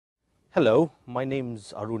Hello, my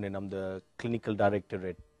name's Arun and I'm the Clinical Director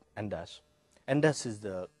at NDAS. NDAS is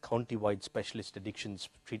the county-wide specialist addictions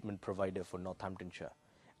treatment provider for Northamptonshire,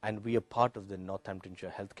 and we are part of the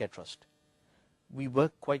Northamptonshire Healthcare Trust. We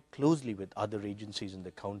work quite closely with other agencies in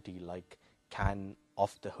the county like CAN,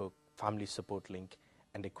 Off the Hook, Family Support Link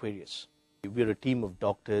and Aquarius. We're a team of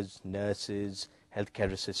doctors, nurses,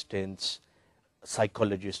 healthcare assistants,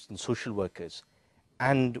 psychologists and social workers.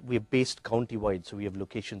 And we're based county-wide, so we have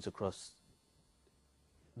locations across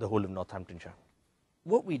the whole of Northamptonshire.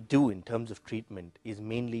 What we do in terms of treatment is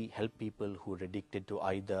mainly help people who are addicted to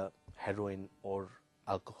either heroin or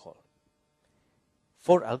alcohol.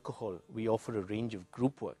 For alcohol, we offer a range of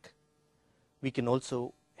group work. We can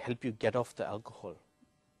also help you get off the alcohol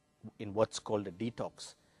in what's called a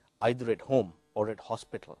detox, either at home or at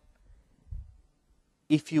hospital.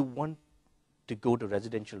 If you want to go to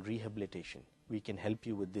residential rehabilitation, we can help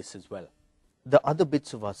you with this as well. The other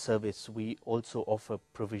bits of our service, we also offer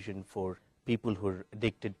provision for people who are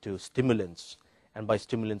addicted to stimulants. And by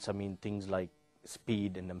stimulants, I mean things like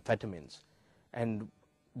speed and amphetamines. And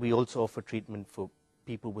we also offer treatment for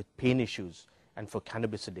people with pain issues and for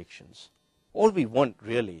cannabis addictions. All we want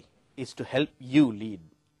really is to help you lead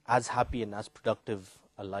as happy and as productive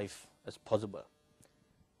a life as possible.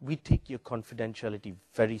 We take your confidentiality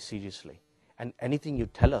very seriously, and anything you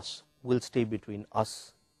tell us will stay between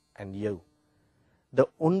us and you. The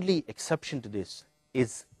only exception to this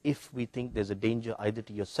is if we think there's a danger either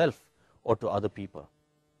to yourself or to other people.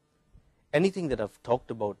 Anything that I've talked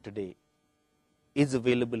about today is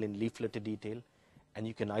available in leafleted detail, and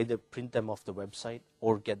you can either print them off the website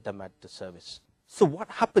or get them at the service. So what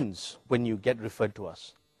happens when you get referred to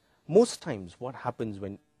us? Most times what happens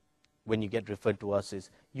when you get referred to us is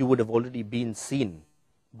you would have already been seen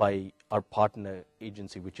by our partner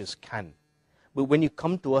agency, which is CAN. But when you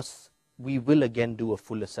come to us, we will again do a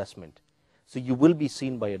full assessment. So you will be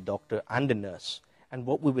seen by a doctor and a nurse. And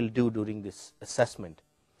what we will do during this assessment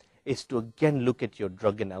is to again look at your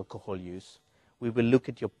drug and alcohol use. We will look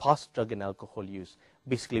at your past drug and alcohol use.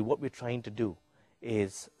 Basically, what we're trying to do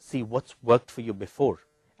is see what's worked for you before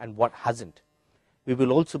and what hasn't. We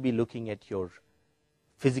will also be looking at your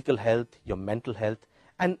physical health, your mental health,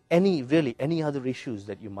 and any other issues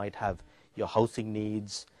that you might have, your housing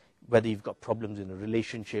needs, whether you've got problems in a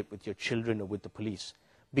relationship with your children or with the police.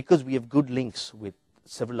 Because we have good links with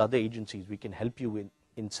several other agencies, we can help you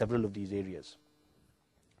in several of these areas.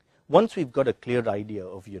 Once we've got a clear idea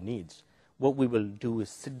of your needs, what we will do is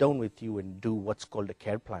sit down with you and do what's called a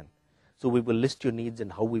care plan. So we will list your needs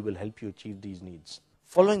and how we will help you achieve these needs.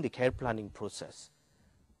 Following the care planning process,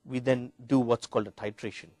 we then do what's called a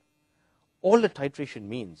titration. All the titration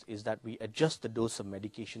means is that we adjust the dose of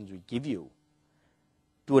medications we give you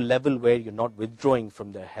to a level where you're not withdrawing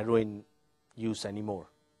from the heroin use anymore.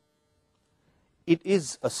 It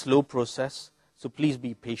is a slow process, so please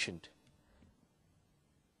be patient.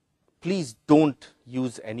 Please don't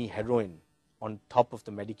use any heroin on top of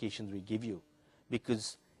the medications we give you,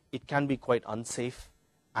 because it can be quite unsafe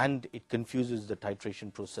and it confuses the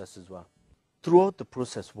titration process as well. Throughout the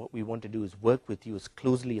process, what we want to do is work with you as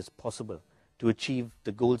closely as possible to achieve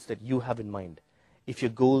the goals that you have in mind. If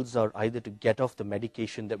your goals are either to get off the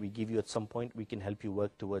medication that we give you at some point, we can help you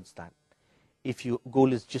work towards that. If your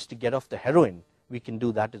goal is just to get off the heroin, we can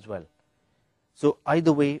do that as well. So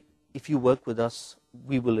either way, if you work with us,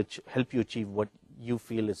 we will help you achieve what you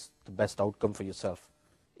feel is the best outcome for yourself.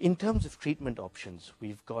 In terms of treatment options,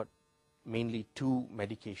 we've got mainly two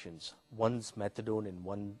medications. One's methadone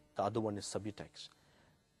and the other one is Subutex.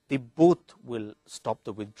 They both will stop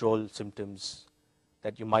the withdrawal symptoms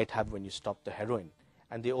that you might have when you stop the heroin,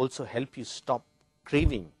 and they also help you stop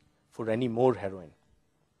craving for any more heroin.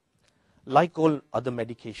 Like all other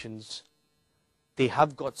medications, they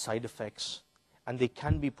have got side effects, and they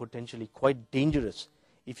can be potentially quite dangerous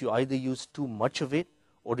if you either use too much of it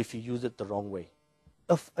or if you use it the wrong way.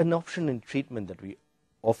 An option in treatment that we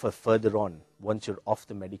offer further on, once you're off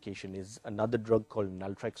the medication, is another drug called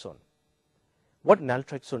naltrexone. What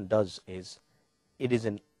naltrexone does is, it is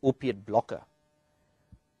an opiate blocker.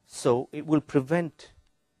 So it will prevent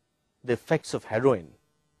the effects of heroin,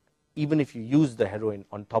 even if you use the heroin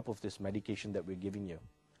on top of this medication that we're giving you.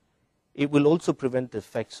 It will also prevent the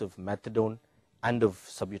effects of methadone and of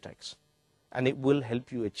Subutex. And it will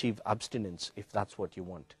help you achieve abstinence if that's what you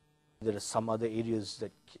want. There are some other areas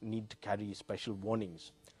that need to carry special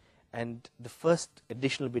warnings. And the first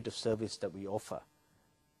additional bit of service that we offer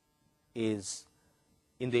is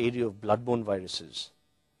in the area of bloodborne viruses.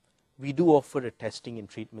 We do offer a testing and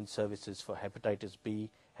treatment services for hepatitis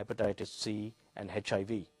B, hepatitis C, and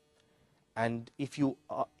HIV. And if you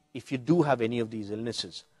do have any of these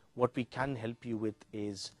illnesses, what we can help you with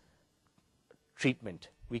is treatment.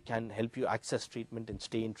 We can help you access treatment and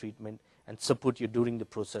stay in treatment and support you during the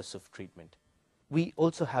process of treatment. We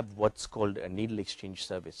also have what's called a needle exchange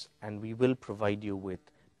service, and we will provide you with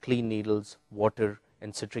clean needles, water,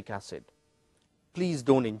 and citric acid. Please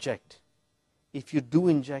don't inject. If you do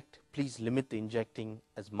inject, please limit the injecting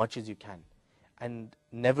as much as you can, and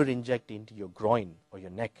never inject into your groin or your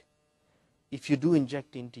neck. If you do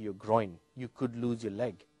inject into your groin, you could lose your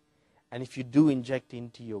leg. And if you do inject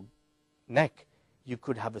into your neck, you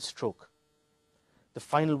could have a stroke. The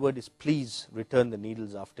final word is please return the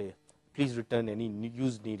needles after. Please return any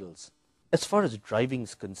used needles. As far as driving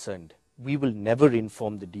is concerned, we will never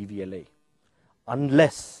inform the DVLA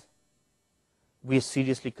unless we are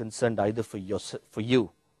seriously concerned either for your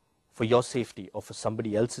safety, or for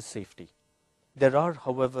somebody else's safety. There are,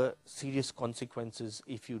 however, serious consequences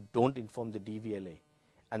if you don't inform the DVLA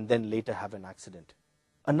and then later have an accident.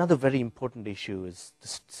 Another very important issue is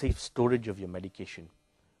the safe storage of your medication.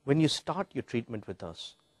 When you start your treatment with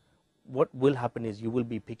us, what will happen is you will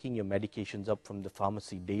be picking your medications up from the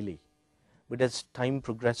pharmacy daily. But as time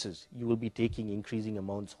progresses, you will be taking increasing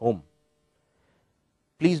amounts home.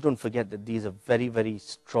 Please don't forget that these are very, very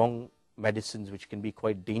strong medicines which can be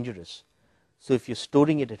quite dangerous. So if you're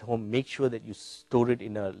storing it at home, make sure that you store it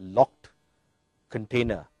in a locked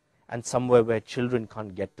container and somewhere where children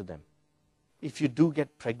can't get to them. If you do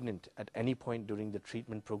get pregnant at any point during the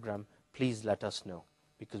treatment program, please let us know,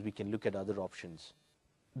 because we can look at other options.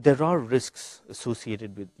 There are risks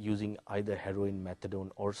associated with using either heroin,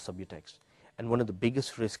 methadone, or Subutex. And one of the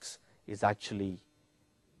biggest risks is actually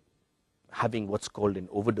having what's called an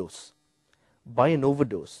overdose. By an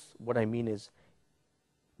overdose, what I mean is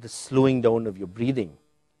the slowing down of your breathing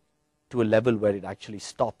to a level where it actually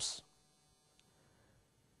stops.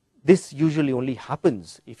 This usually only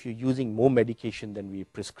happens if you're using more medication than we're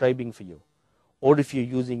prescribing for you, or if you're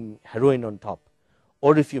using heroin on top,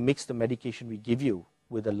 or if you mix the medication we give you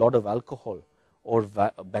with a lot of alcohol or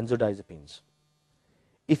benzodiazepines.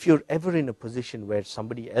 If you're ever in a position where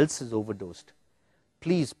somebody else is overdosed,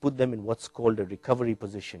 please put them in what's called a recovery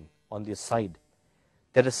position on their side.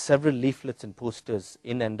 There are several leaflets and posters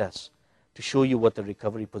in NDAS to show you what the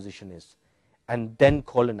recovery position is, and then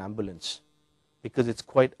call an ambulance, because it's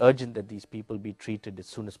quite urgent that these people be treated as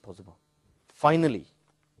soon as possible. Finally,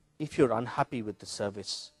 if you're unhappy with the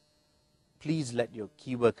service, please let your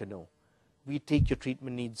key worker know. We take your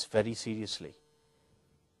treatment needs very seriously.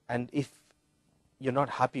 And if you're not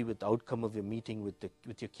happy with the outcome of your meeting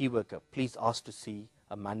with your key worker, please ask to see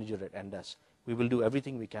a manager at NDAS. We will do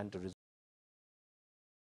everything we can to resolve